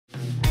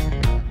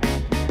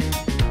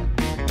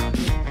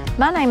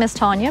My name is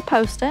Tanya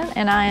Poston,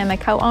 and I am a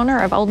co-owner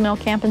of Old Mill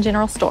Camp and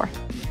General Store.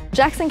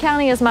 Jackson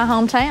County is my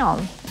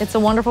hometown. It's a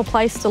wonderful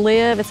place to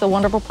live. It's a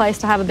wonderful place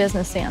to have a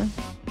business in.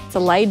 It's a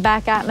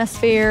laid-back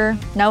atmosphere,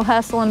 no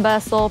hustle and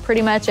bustle.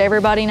 Pretty much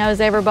everybody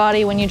knows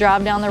everybody. When you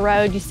drive down the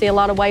road, you see a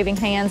lot of waving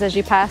hands as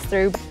you pass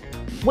through.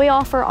 We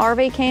offer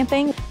RV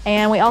camping,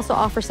 and we also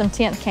offer some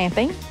tent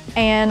camping.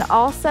 And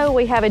also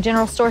we have a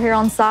general store here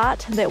on site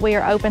that we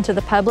are open to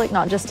the public,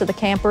 not just to the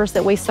campers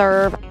that we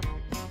serve.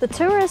 The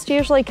tourists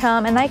usually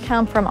come, and they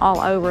come from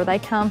all over. They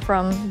come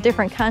from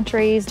different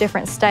countries,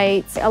 different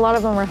states. A lot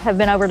of them have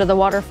been over to the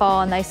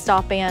waterfall, and they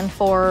stop in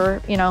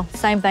for,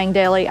 same thing,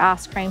 deli,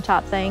 ice cream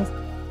type things.